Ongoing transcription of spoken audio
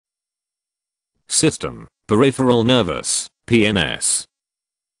System, peripheral nervous, PNS.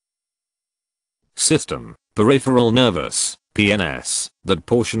 System, peripheral nervous, PNS, that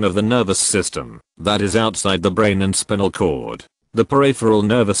portion of the nervous system that is outside the brain and spinal cord. The peripheral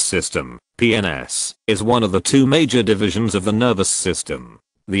nervous system, PNS, is one of the two major divisions of the nervous system.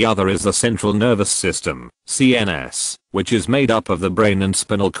 The other is the central nervous system, CNS, which is made up of the brain and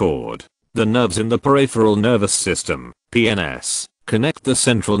spinal cord. The nerves in the peripheral nervous system, PNS, connect the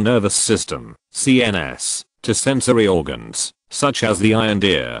central nervous system, CNS, to sensory organs, such as the eye and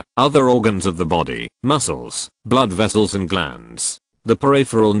ear, other organs of the body, muscles, blood vessels and glands. The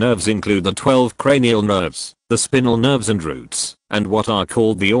peripheral nerves include the 12 cranial nerves, the spinal nerves and roots, and what are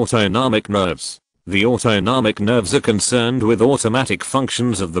called the autonomic nerves. The autonomic nerves are concerned with automatic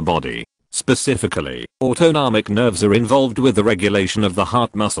functions of the body. Specifically, autonomic nerves are involved with the regulation of the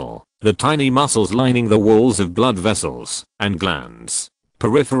heart muscle, the tiny muscles lining the walls of blood vessels, and glands.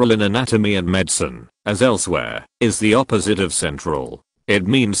 Peripheral in anatomy and medicine, as elsewhere, is the opposite of central. It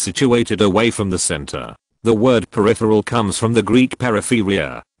means situated away from the center. The word peripheral comes from the Greek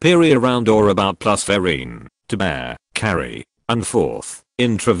peripheria, peri around or about plus pherein, to bear, carry, and fourth,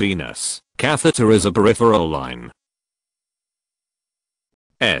 intravenous. Catheter is a peripheral line.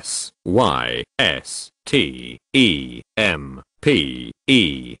 S Y S T E M P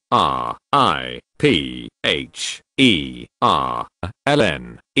E R I P H E R L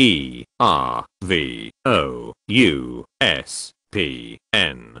N E R V O U S P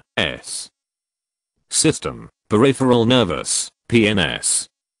N S. System, peripheral nervous, PNS.